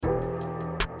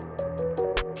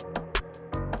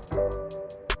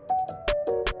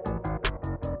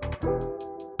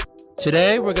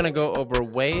Today, we're going to go over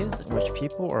ways in which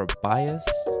people are biased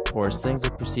towards things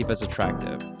they perceive as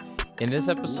attractive. In this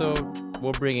episode,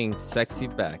 we're bringing sexy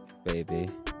back, baby.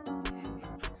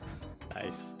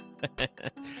 Nice.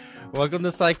 Welcome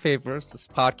to Psych Papers, this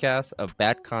podcast of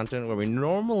bad content where we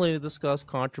normally discuss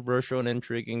controversial and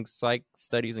intriguing psych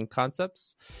studies and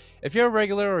concepts. If you're a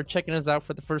regular or checking us out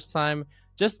for the first time,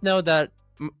 just know that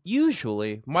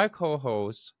usually my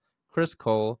co-host, Chris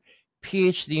Cole,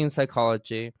 PhD in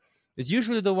psychology, is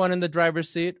usually the one in the driver's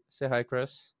seat. Say hi,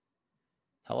 Chris.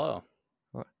 Hello.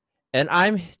 And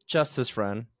I'm just his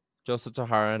friend, Joseph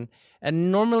Taharan,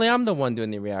 and normally I'm the one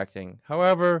doing the reacting.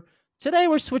 However, today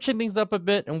we're switching things up a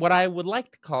bit in what I would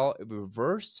like to call a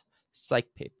reverse Psych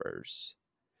Papers.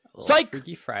 Psych!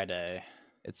 Freaky Friday.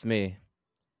 It's me.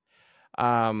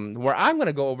 Where I'm going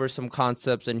to go over some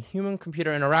concepts in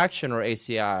human-computer interaction, or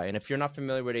HCI. And if you're not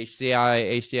familiar with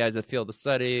HCI is a field of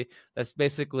study that's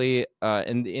basically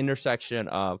in the intersection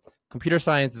of computer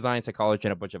science, design, psychology,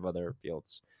 and a bunch of other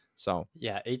fields. So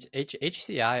yeah,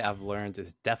 HCI I've learned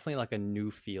is definitely like a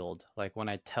new field. Like when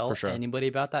I tell anybody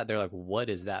about that, they're like, "What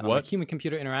is that?" And I'm like,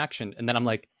 human-computer interaction, and then I'm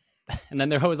like, and then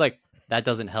they're always like, "That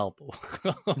doesn't help."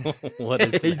 What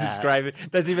is that? Describe it.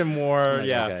 That's even more. Like,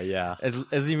 yeah, okay, yeah.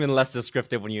 It's even less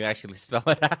descriptive when you actually spell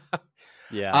it out.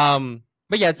 Yeah.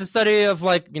 But yeah, it's a study of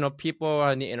people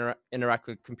on the interact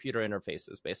with computer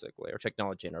interfaces, basically, or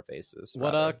technology interfaces.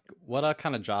 What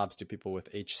kind of jobs do people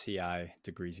with HCI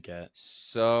degrees get?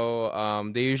 So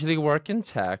they usually work in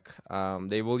tech.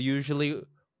 They will usually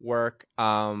work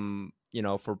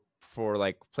for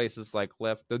like places like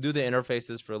Lyft. They'll do the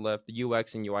interfaces for Lyft, the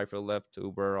UX and UI for Lyft,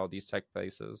 Uber, all these tech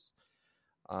places.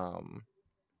 So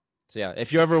yeah,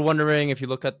 if you're ever wondering, if you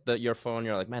look at your phone,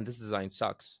 you're like, man, this design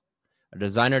sucks. A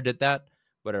designer did that,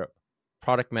 but a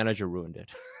product manager ruined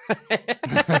it.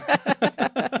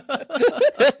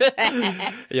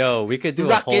 Yo, we could do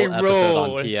a whole episode on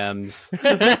PMs.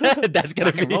 That's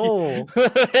gonna be roll.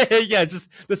 Yeah, it's just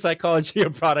the psychology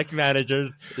of product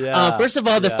managers. Yeah. First of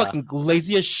all, they're fucking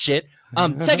lazy as shit.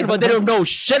 Second of all, they don't know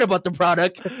shit about the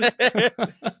product.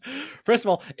 First of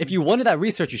all, if you wanted that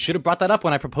research, you should have brought that up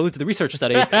when I proposed the research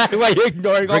study. Why you're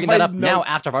ignoring bringing all that up my now notes?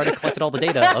 after I've already collected all the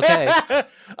data? Okay.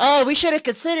 Oh, we should have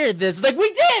considered this. Like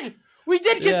we did. We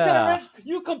did consider it.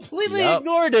 You completely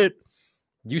ignored it.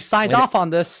 You signed off on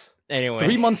this anyway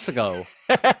 3 months ago.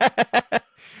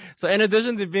 So in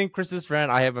addition to being Chris's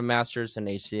friend, I have a master's in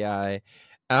HCI.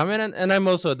 And I'm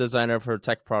also a designer for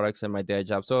tech products in my day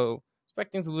job. So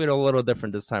expect things to be a little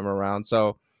different this time around.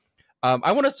 So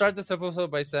I want to start this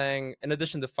episode by saying, in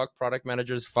addition to fuck product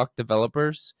managers, fuck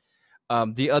developers.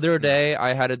 The other day,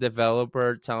 I had a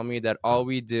developer tell me that all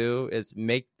we do is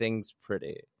make things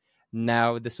pretty.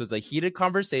 Now, this was a heated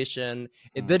conversation.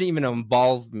 It didn't even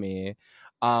involve me.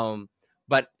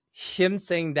 But him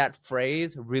saying that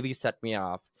phrase really set me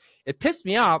off. It pissed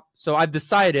me off, so I've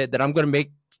decided that I'm going to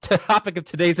make the topic of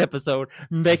today's episode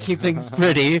making things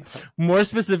pretty, more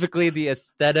specifically the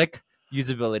aesthetic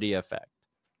usability effect.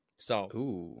 So,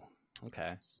 ooh,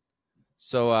 okay.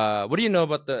 So, what do you know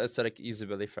about the aesthetic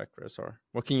usability effect, Chris? Or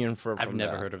what can you infer from I've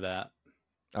never that? heard of that.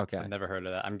 Okay. I've never heard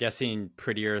of that. I'm guessing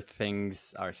prettier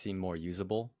things seem more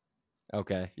usable.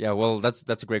 Okay. Yeah, well, that's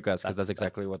a great guess, because that's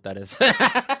exactly what that is.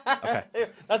 Okay.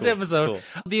 That's the episode. Cool.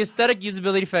 The aesthetic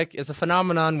usability effect is a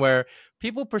phenomenon where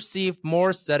people perceive more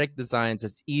aesthetic designs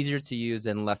as easier to use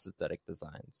than less aesthetic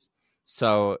designs.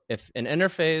 So if an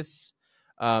interface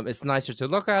is nicer to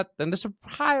look at, then there's a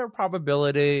higher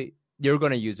probability you're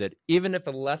going to use it, even if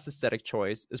a less aesthetic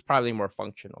choice is probably more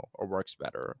functional or works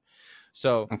better.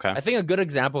 So I think a good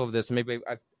example of this, maybe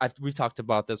we've talked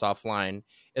about this offline,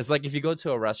 is like if you go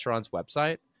to a restaurant's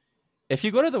website. If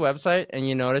you go to the website and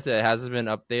you notice it hasn't been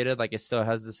updated, like it still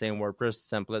has the same WordPress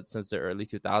template since the early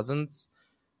 2000s,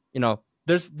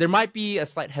 there might be a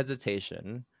slight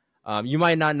hesitation. You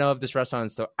might not know if this restaurant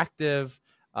is still active.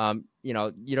 You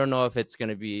don't know if it's going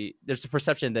to be, there's a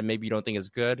perception that maybe you don't think is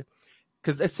good,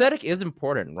 because aesthetic is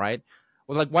important, right?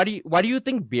 Well, like, why do you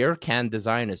think beer can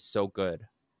design is so good?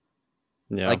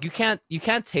 Yeah. Like you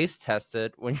can't taste test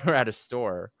it when you're at a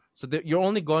store. So you're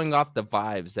only going off the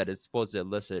vibes that it's supposed to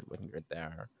elicit when you're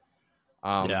there.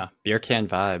 Yeah, beer can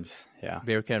vibes. Yeah,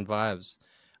 beer can vibes.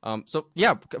 So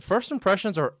yeah, first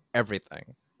impressions are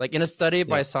everything. Like in a study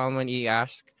by Solomon E.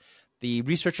 Ask, the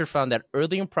researcher found that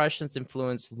early impressions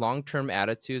influence long-term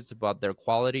attitudes about their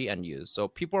quality and use. So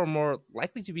people are more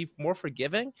likely to be more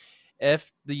forgiving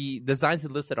if the designs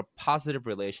elicit a positive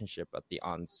relationship at the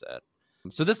onset.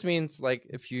 So this means, like,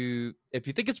 if you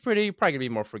think it's pretty, you're probably gonna be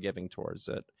more forgiving towards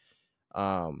it.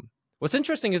 What's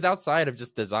interesting is outside of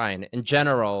just design in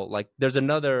general, like there's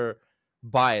another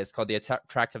bias called the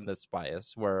attractiveness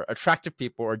bias, where attractive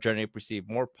people are generally perceived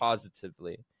more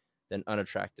positively than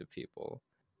unattractive people.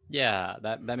 Yeah,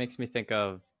 that makes me think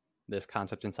of this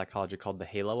concept in psychology called the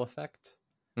halo effect,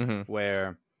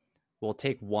 where we'll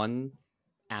take one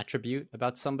attribute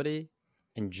about somebody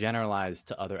and generalize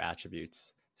to other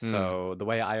attributes. So the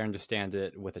way I understand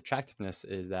it with attractiveness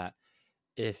is that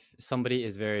if somebody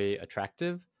is very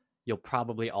attractive, you'll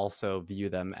probably also view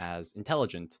them as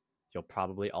intelligent. You'll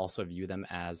probably also view them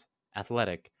as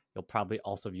athletic. You'll probably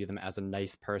also view them as a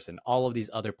nice person. All of these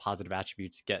other positive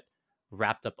attributes get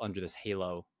wrapped up under this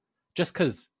halo just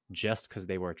because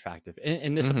they were attractive.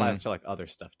 And this applies to like other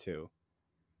stuff too.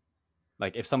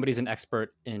 Like if somebody's an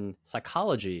expert in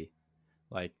psychology,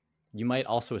 like you might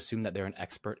also assume that they're an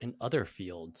expert in other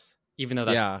fields, even though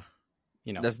that's,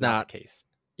 that's not the case.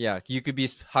 Yeah, you could be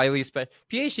highly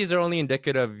PhDs are only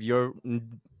indicative of your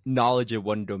knowledge of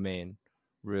one domain,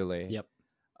 really. Yep.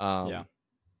 So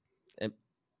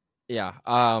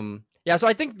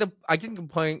I think the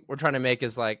point we're trying to make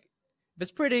is like, if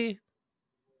it's pretty,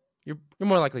 you're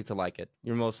more likely to like it.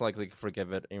 You're most likely to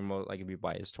forgive it, and you're more likely to be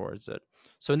biased towards it.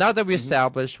 So now that we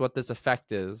established what this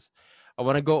effect is, I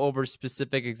want to go over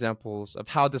specific examples of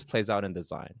how this plays out in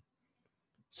design.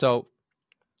 So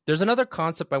there's another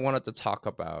concept I wanted to talk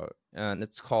about, and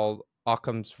it's called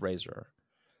Occam's razor.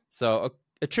 So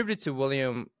attributed to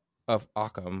William of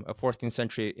Occam, a 14th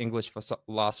century English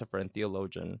philosopher and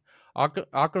theologian,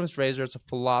 Occam's razor is a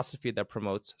philosophy that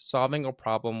promotes solving a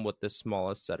problem with the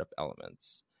smallest set of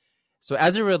elements. So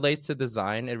as it relates to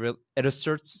design, it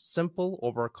asserts simple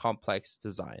over complex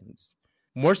designs.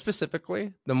 More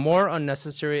specifically, the more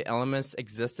unnecessary elements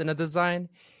exist in a design,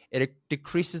 it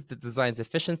decreases the design's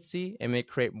efficiency and may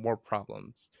create more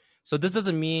problems. So this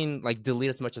doesn't mean like delete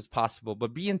as much as possible,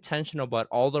 but be intentional about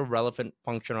all the relevant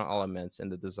functional elements in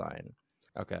the design.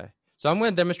 Okay, so I'm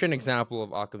going to demonstrate an example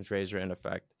of Occam's razor in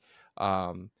effect. So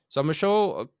I'm going to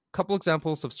show a couple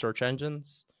examples of search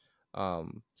engines. It's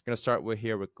going to start with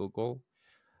Google.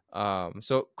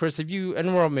 So Chris,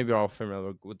 and we're maybe all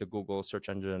familiar with the Google search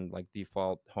engine like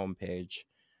default homepage,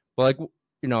 but like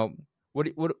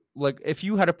what like if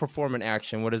you had to perform an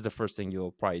action, what is the first thing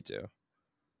you'll probably do?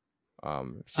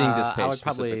 Seeing this page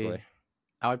specifically,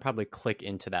 I would probably click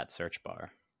into that search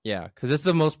bar. Yeah, because it's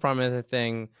the most prominent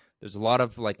thing. There's a lot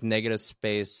of like negative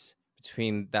space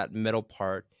between that middle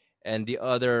part and the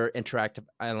other interactive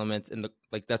elements in the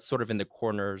that's sort of in the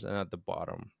corners and at the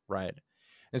bottom, right?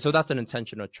 And so that's an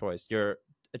intentional choice. Your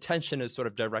attention is sort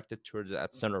of directed towards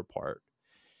that center part.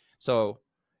 So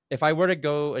if I were to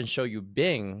go and show you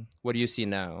Bing, what do you see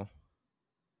now?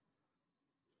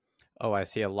 Oh, I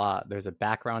see a lot. There's a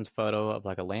background photo of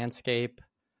like a landscape.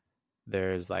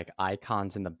 There's like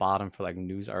icons in the bottom for like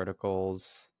news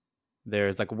articles.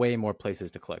 There's like way more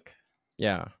places to click.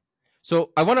 Yeah.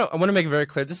 So I want to make it very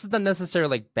clear. This is not necessarily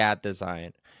like bad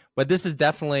design, but this is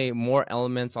definitely more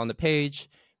elements on the page.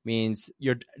 Means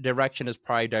your direction is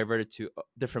probably diverted to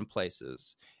different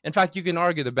places. In fact, you can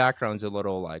argue the background's a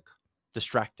little like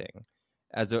distracting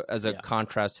as a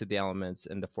contrast to the elements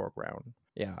in the foreground.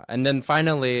 Yeah. And then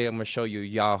finally, I'm going to show you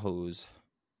Yahoo's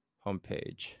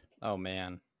homepage. Oh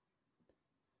man.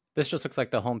 This just looks like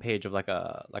the homepage of like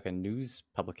a news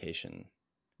publication.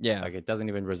 Yeah. Like it doesn't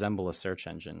even resemble a search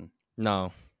engine.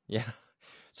 No. Yeah.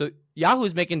 So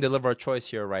Yahoo's making the deliberate choice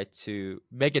here, right? To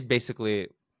make it basically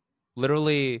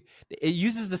literally, it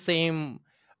uses the same,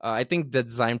 I think the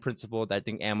design principle that I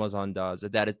think Amazon does,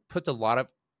 that it puts a lot of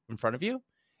in front of you.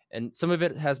 And some of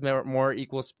it has more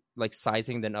equal like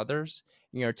sizing than others.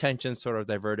 And your attention sort of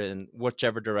diverted in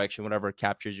whichever direction, whatever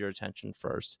captures your attention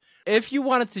first. If you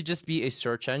wanted to just be a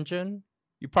search engine,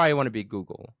 you probably want to be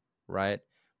Google, right?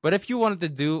 But if you wanted to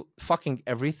do fucking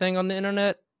everything on the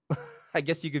internet, I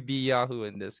guess you could be Yahoo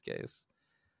in this case.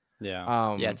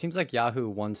 Yeah. It seems like Yahoo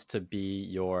wants to be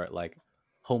your like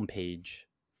homepage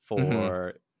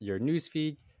for your news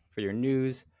feed, for your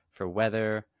news, for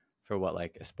weather, for what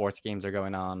like sports games are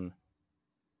going on,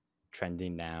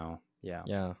 trending now.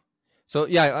 Yeah. So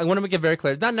I want to make it very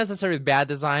clear. It's not necessarily bad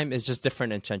design. It's just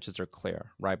different intentions are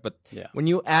clear, right? But when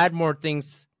you add more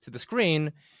things to the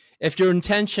screen, if your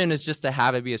intention is just to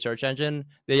have it be a search engine,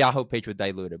 the Yahoo page would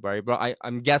dilute it, right? But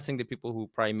I'm guessing the people who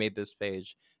probably made this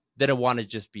page didn't want to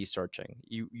just be searching.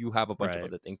 You have a bunch of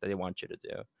other things that they want you to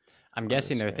do. I'm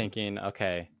guessing they're thinking,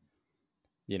 okay,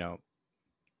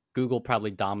 Google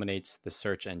probably dominates the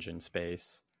search engine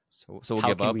space. So we'll how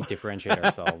give can up? We differentiate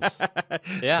ourselves?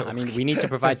 We need to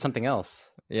provide something else.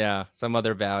 Yeah, some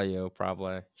other value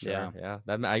probably. Sure. Yeah.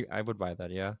 I would buy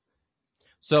that. Yeah.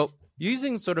 So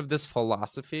using sort of this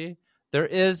philosophy, there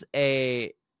is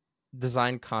a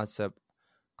design concept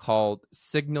called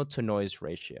signal to noise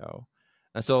ratio.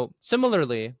 And so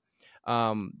similarly,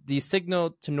 the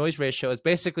signal to noise ratio is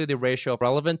basically the ratio of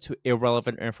relevant to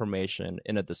irrelevant information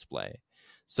in a display.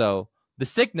 So the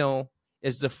signal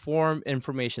is the form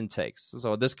information takes.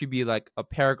 So this could be like a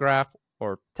paragraph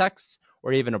or text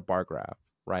or even a bar graph,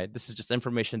 right? This is just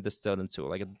information distilled into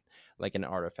like an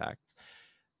artifact.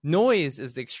 Noise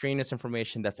is the extraneous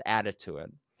information that's added to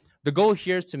it. The goal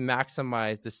here is to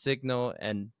maximize the signal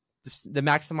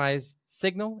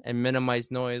and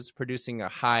minimize noise, producing a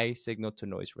high signal to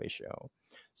noise ratio.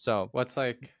 So what's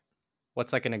like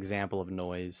an example of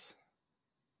noise?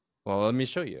 Well, let me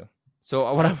show you.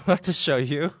 So what I'm about to show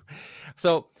you.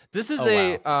 So this is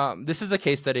this is a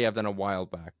case study I've done a while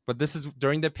back, but this is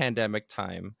during the pandemic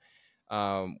time,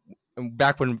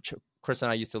 back when Chris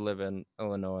and I used to live in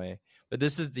Illinois. But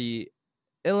this is the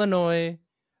Illinois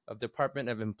Department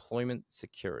of Employment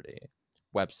Security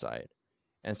website.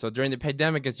 And so during the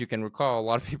pandemic, as you can recall, a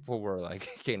lot of people were like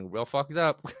getting real fucked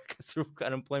up because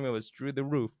unemployment was through the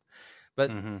roof.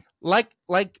 But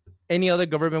like any other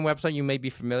government website you may be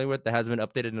familiar with that hasn't been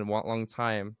updated in a long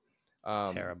time,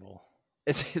 it's terrible.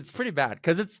 It's pretty bad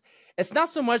because it's not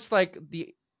so much like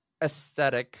the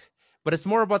aesthetic, but it's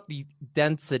more about the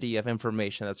density of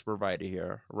information that's provided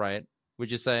here, right? Would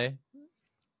you say?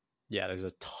 Yeah, there's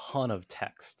a ton of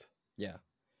text. Yeah.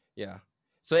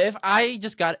 So if I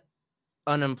just got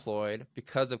unemployed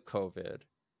because of COVID,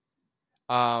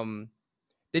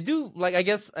 they do, like, I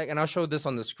guess, and I'll show this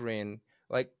on the screen,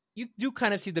 like you do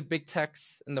kind of see the big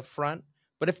text in the front,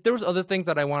 but if there was other things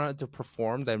that I wanted to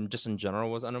perform that just in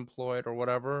general was unemployed or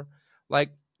whatever,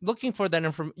 like looking for that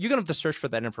information, you're gonna have to search for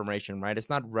that information, right? It's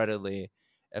not readily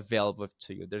available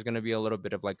to you. There's gonna be a little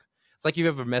bit of like, it's like you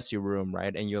have a messy room,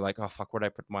 right? And you're like, oh fuck, where'd I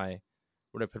put my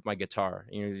guitar?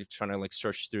 And you're trying to like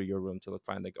search through your room to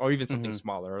find like, or even something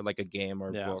smaller, like a game or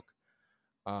a book.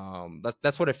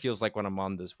 That's what it feels like when I'm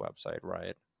on this website,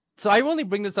 right? So I only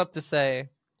bring this up to say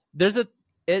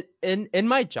in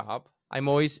my job, I'm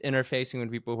always interfacing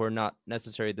with people who are not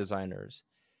necessarily designers.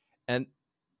 And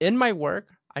in my work,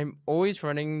 I'm always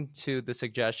running to the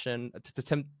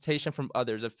temptation from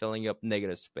others of filling up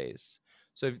negative space.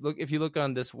 So if you look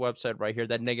on this website right here,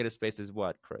 that negative space is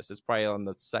what, Chris? It's probably on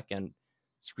the second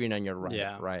screen on your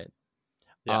right, right?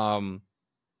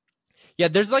 Yeah.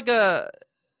 There's like a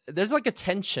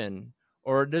tension,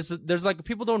 or there's like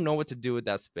people don't know what to do with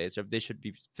that space, or if they should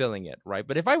be filling it, right?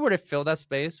 But if I were to fill that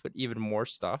space with even more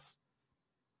stuff,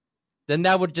 then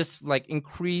that would just like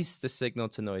increase the signal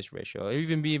to noise ratio, or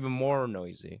even be even more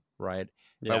noisy, right?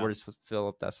 If I were to fill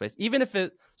up that space, even if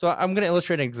it. So I'm going to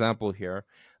illustrate an example here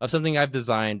of something I've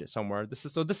designed somewhere. This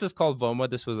is called Voma.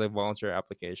 This was a volunteer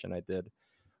application I did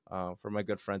for my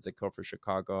good friends at Code for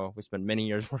Chicago. We spent many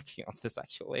years working on this,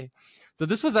 actually. So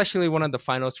this was actually one of the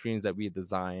final screens that we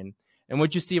designed. And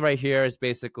what you see right here is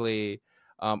basically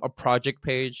a project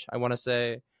page, I want to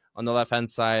say. On the left-hand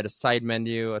side, a side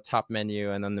menu, a top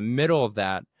menu, and in the middle of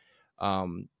that,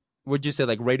 would you say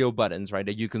like radio buttons, right,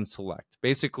 that you can select.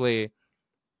 Basically,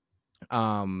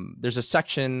 there's a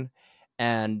section,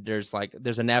 and there's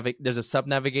a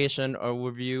sub-navigation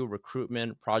overview,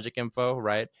 recruitment, project info,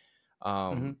 right?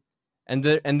 And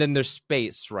then there's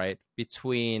space, right,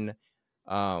 between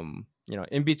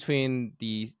in between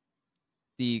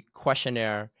the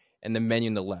questionnaire and the menu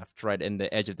on the left, right, and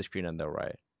the edge of the screen on the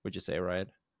right, would you say, right?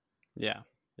 Yeah.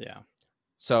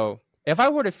 So if I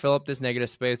were to fill up this negative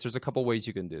space, there's a couple ways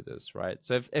you can do this, right?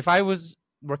 So if I was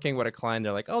working with a client,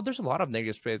 they're like, oh, there's a lot of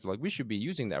negative space, like we should be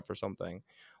using that for something.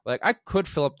 Like I could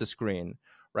fill up the screen,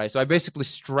 right? So I basically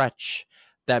stretch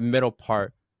that middle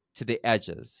part to the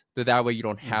edges, so that way you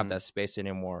don't have that space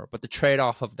anymore. But the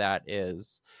trade-off of that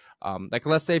is, like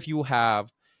let's say if you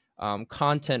have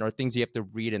content or things you have to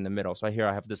read in the middle. So here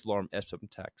I have this lorem ipsum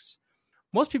text.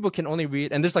 Most people can only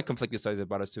read, and there's like conflicting studies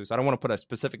about us too, so I don't want to put a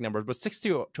specific number, but 60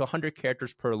 to 100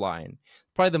 characters per line,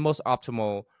 probably the most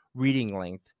optimal reading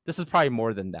length. This is probably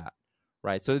more than that,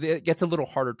 right? So it gets a little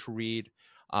harder to read.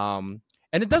 And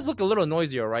it does look a little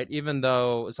noisier, right? Even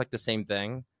though it's like the same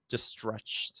thing, just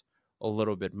stretched a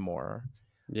little bit more.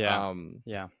 Yeah.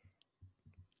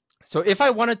 So if I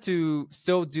wanted to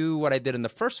still do what I did in the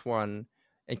first one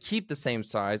and keep the same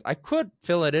size, I could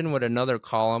fill it in with another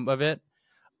column of it.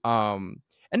 And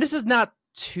this is not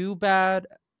too bad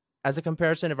as a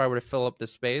comparison if I were to fill up the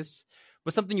space,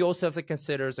 but something you also have to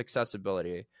consider is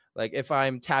accessibility. Like if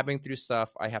I'm tabbing through stuff,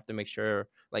 I have to make sure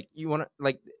like you want to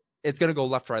like it's going to go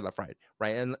left, right,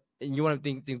 right. And you want to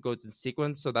think things go in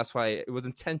sequence. So that's why it was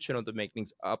intentional to make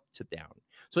things up to down.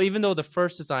 So even though the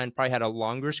first design probably had a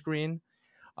longer screen,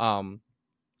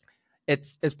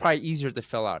 it's probably easier to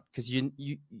fill out because you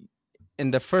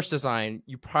in the first design,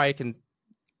 you probably can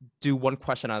do one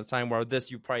question at a time, where this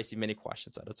you probably see many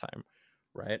questions at a time,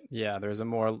 right? Yeah, there's a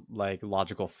more like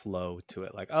logical flow to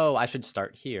it. Like, oh, I should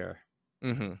start here.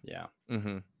 Mm-hmm. Yeah.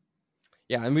 Mm-hmm.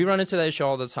 Yeah, and we run into that issue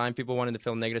all the time. People wanting to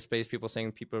fill negative space, people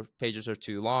saying pages are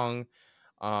too long.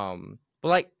 But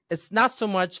like, it's not so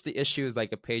much the issue is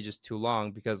like a page is too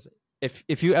long, because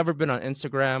if you ever been on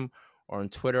Instagram or on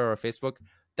Twitter or Facebook,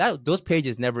 those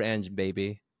pages never end,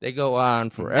 baby. They go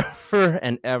on forever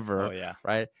and ever. Oh yeah,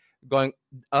 right? Going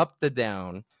up the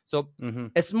down. So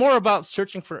it's more about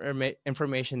searching for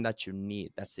information that you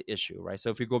need. That's the issue, right? So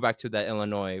if you go back to that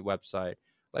Illinois website,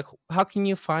 like, how can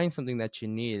you find something that you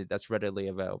need that's readily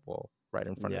available right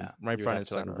in front of right you front have and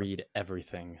center? Like read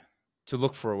everything to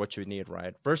look for what you need,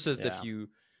 right? Versus if you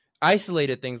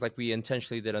isolated things like we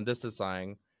intentionally did on this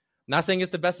design. Not saying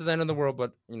it's the best design in the world,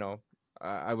 but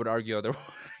I would argue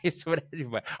otherwise. But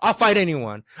anyway, I'll fight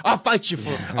anyone. I'll fight you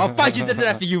I'll fight you to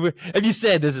death if you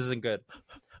said this isn't good.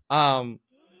 At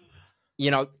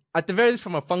the very least,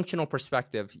 from a functional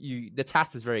perspective, the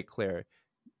task is very clear.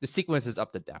 The sequence is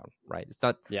up to down, right? It's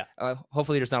not. Yeah.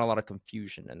 Hopefully, there's not a lot of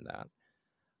confusion in that.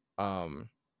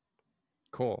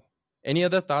 Cool. Any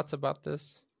other thoughts about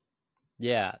this?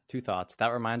 Yeah, 2 thoughts. That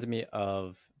reminds me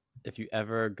of if you're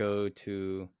ever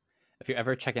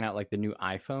checking out like the new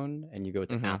iPhone and you go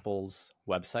to Apple's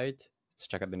website to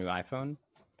check out the new iPhone,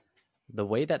 the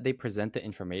way that they present the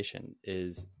information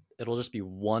is it'll just be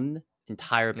one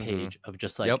entire page of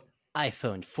just like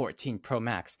iPhone 14 Pro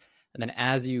Max. And then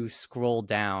as you scroll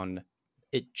down,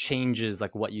 it changes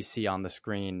like what you see on the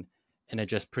screen, and it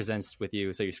just presents with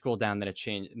you. So you scroll down, then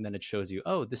and then it shows you,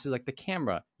 oh, this is like the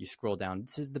camera. You scroll down,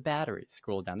 this is the battery.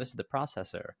 Scroll down, this is the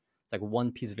processor. It's like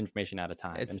one piece of information at a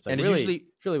time. It's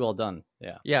really well done.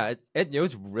 Yeah. Yeah, it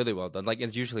was really well done. Like,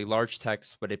 it's usually large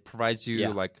text, but it provides you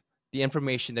like the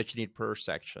information that you need per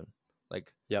section.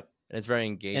 Like, and it's very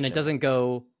engaging. And it doesn't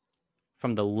go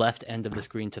from the left end of the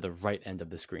screen to the right end of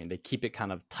the screen. They keep it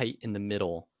kind of tight in the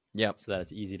middle. So that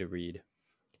it's easy to read.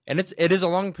 And it is a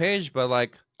long page, but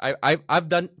like I've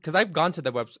done, because I've gone to the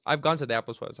Apple's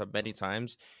website many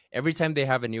times. Every time they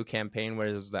have a new campaign,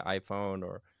 whether it's the iPhone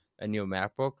or a new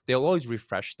MacBook, they'll always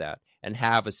refresh that and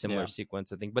have a similar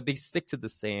sequence, I think, but they stick to the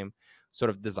same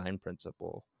sort of design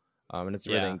principle, and it's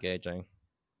really engaging.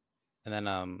 And then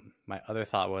my other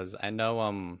thought was, I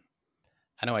know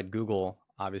at Google,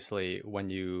 obviously, when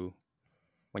you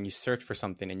search for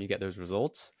something and you get those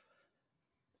results,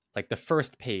 like the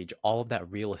first page, all of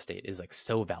that real estate is like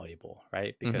so valuable,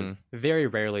 right? Because very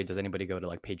rarely does anybody go to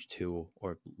like page 2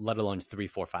 or let alone 3,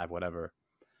 4, 5, whatever.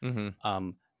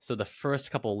 So the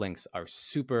first couple links are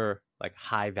super like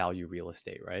high value real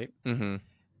estate, right?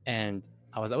 And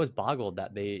I was always boggled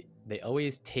that they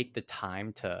always take the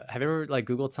time to. Have you ever like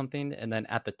Googled something and then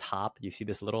at the top you see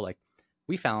this little like,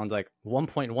 we found like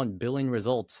 1.1 billion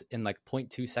results in like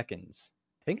 0.2 seconds.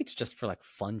 I think it's just for like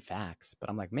fun facts, but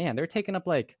I'm like, man, they're taking up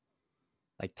like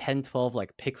 10, 12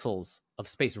 like pixels of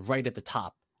space right at the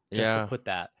top just to put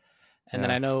that. And then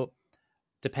I know,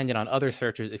 depending on other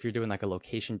searchers, if you're doing like a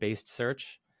location based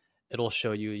search, it'll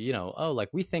show you, oh, like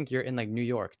we think you're in like New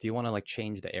York. Do you want to like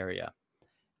change the area?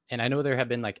 And I know there have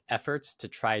been like efforts to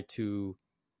try to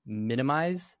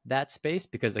minimize that space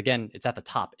because, again, it's at the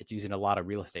top. It's using a lot of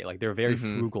real estate. Like they're very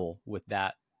frugal with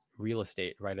that real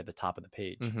estate right at the top of the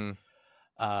page.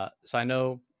 So I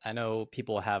know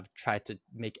people have tried to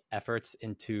make efforts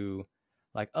into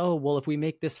like, oh, well, if we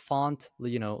make this font,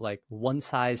 like one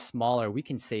size smaller, we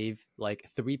can save like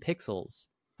 3 pixels.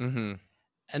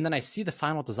 And then I see the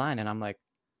final design and I'm like,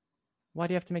 why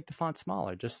do you have to make the font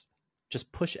smaller? Just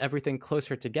push everything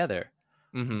closer together.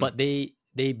 But they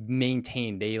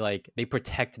maintain, they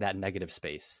protect that negative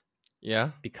space.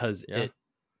 Because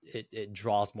it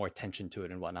draws more attention to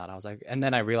it and whatnot. I was like, and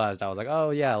then I realized, I was like, oh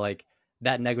yeah, like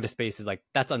that negative space is like,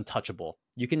 that's untouchable.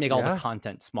 You can make all the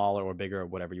content smaller or bigger or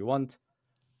whatever you want,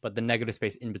 but the negative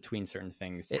space in between certain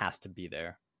things has to be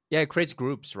there. Yeah, it creates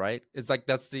groups, right? It's like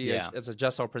it's a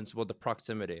Jessel principle, the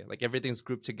proximity. Like everything's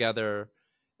grouped together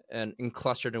and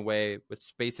clustered in a way with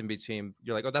space in between.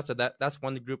 You're like, oh, that's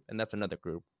one group and that's another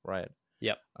group, right?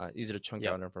 Easy to chunk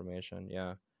out information.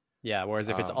 Yeah. Whereas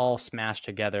if it's all smashed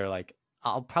together, like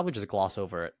I'll probably just gloss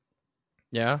over it.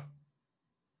 Yeah.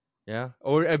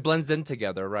 Or it blends in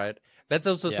together, right? That's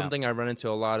also something I run into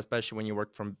a lot, especially when you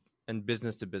work in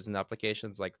business to business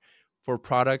applications, like for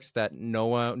products that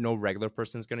no regular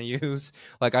person is going to use.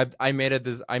 Like I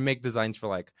make designs for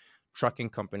like trucking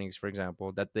companies, for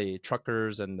example, that the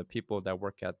truckers and the people that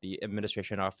work at the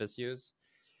administration office use.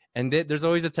 And there's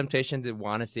always a temptation to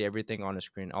want to see everything on a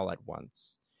screen all at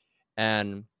once.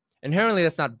 And inherently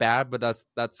that's not bad, but that's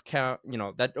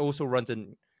that also runs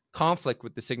in conflict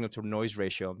with the signal to noise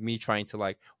ratio. Me trying to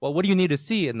like, well, what do you need to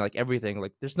see? And like everything,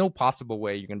 like there's no possible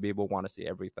way you're gonna be able to want to see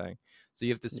everything. So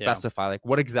you have to specify like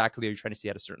what exactly are you trying to see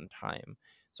at a certain time,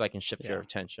 so I can shift your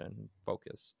attention and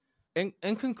focus. In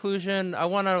conclusion, I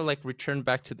want to like return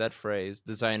back to that phrase: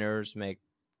 designers make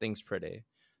things pretty.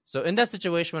 So in that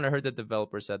situation, when I heard the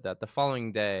developer said that, the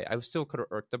following day, I was still kind of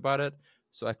irked about it.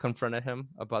 So I confronted him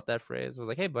about that phrase. I was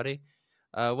like, "Hey, buddy,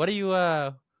 what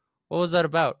was that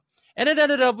about?" And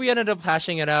we ended up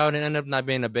hashing it out, and ended up not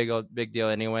being a big deal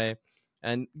anyway.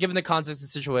 And given the context of the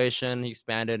situation, he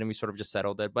expanded, and we sort of just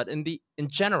settled it. But in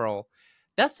general,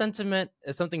 that sentiment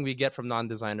is something we get from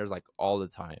non-designers like all the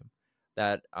time.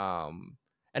 That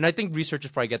and I think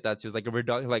researchers probably get that too. It's like a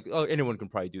reduction, like, oh, anyone can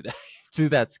probably do that, do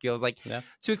that skills. Like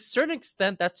to a certain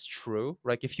extent, that's true.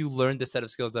 Like if you learn the set of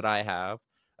skills that I have,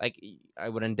 like I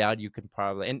wouldn't doubt you could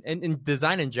probably. And in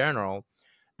design in general,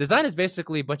 design is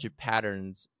basically a bunch of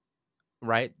patterns,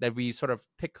 right? That we sort of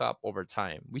pick up over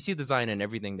time. We see design in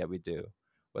everything that we do,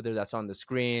 whether that's on the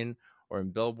screen or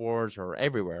in billboards or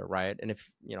everywhere, right? And if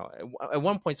at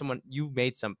one point you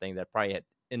made something that probably had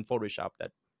in Photoshop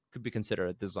that could be considered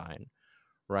a design,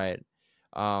 right?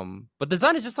 But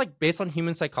design is just like based on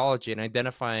human psychology and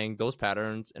identifying those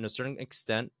patterns. In a certain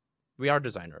extent, we are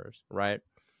designers, right?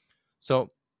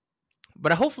 So,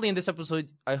 but hopefully in this episode,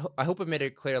 I hope I made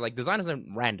it clear, like design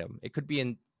isn't random. It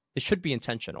should be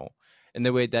intentional in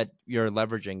the way that you're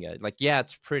leveraging it. Like, yeah,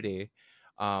 it's pretty,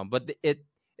 but it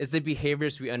is the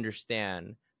behaviors we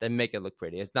understand that make it look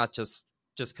pretty. It's not just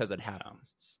because it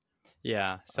happens.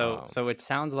 Yeah. So it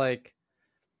sounds like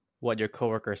what your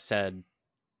coworker said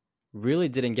really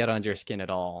didn't get under your skin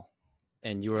at all,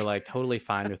 and you were like totally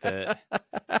fine with it.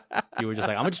 You were just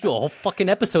like, I'm gonna just do a whole fucking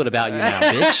episode about you now,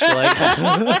 bitch.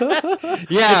 Like,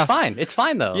 yeah, it's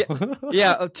fine though.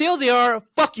 Yeah. TLDR,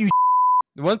 fuck you.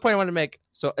 The one point I want to make: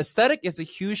 so aesthetic is a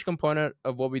huge component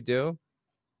of what we do,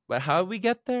 but how we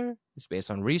get there is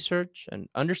based on research and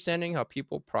understanding how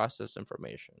people process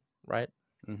information, right?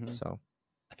 Mm-hmm. So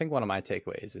I think one of my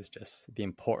takeaways is just the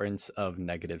importance of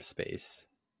negative space.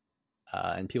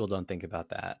 And people don't think about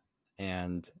that.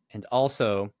 And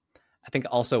also, I think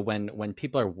also when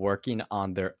people are working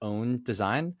on their own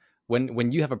design,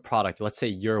 when you have a product, let's say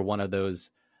you're one of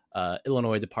those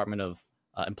Illinois Department of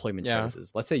Employment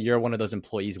Services. Let's say you're one of those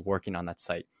employees working on that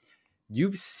site.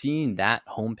 You've seen that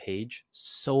homepage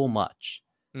so much.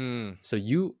 So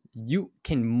you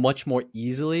can much more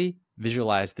easily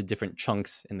visualize the different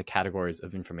chunks and the categories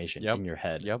of information in your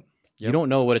head. You don't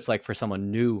know what it's like for someone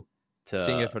new to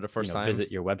seeing it for the first time,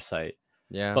 visit your website.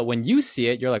 Yeah. But when you see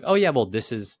it, you're like, oh yeah, well,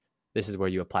 this is where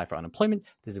you apply for unemployment.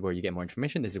 This is where you get more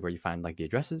information. This is where you find like the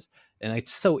addresses. And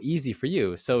it's so easy for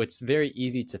you. So it's very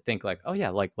easy to think like, oh yeah,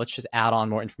 like let's just add on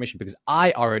more information because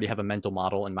I already have a mental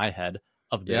model in my head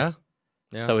of this.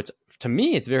 Yeah. So to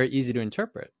me, it's very easy to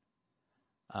interpret.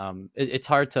 It's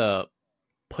hard to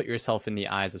put yourself in the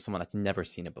eyes of someone that's never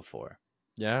seen it before.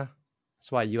 Yeah.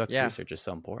 That's why UX research is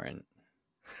so important.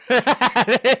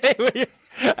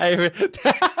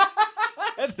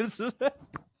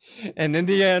 And in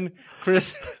the end,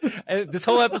 Chris, this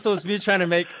whole episode is me trying to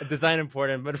make design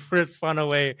important, but Chris found a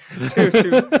way to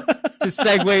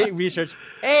segue research.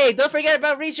 Hey, don't forget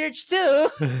about research too.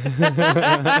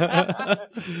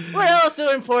 We're also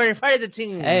important, part of the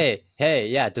team. Hey,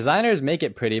 yeah, designers make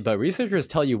it pretty, but researchers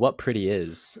tell you what pretty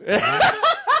is.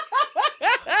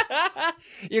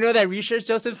 You know that research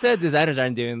Joseph said? Designers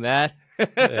aren't doing that.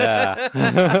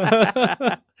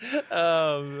 Yeah.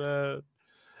 Oh, man.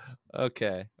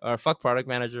 Okay. Fuck product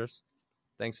managers.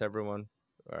 Thanks, everyone,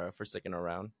 for sticking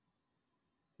around.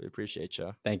 We appreciate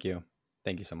you. Thank you.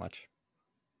 Thank you so much.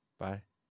 Bye.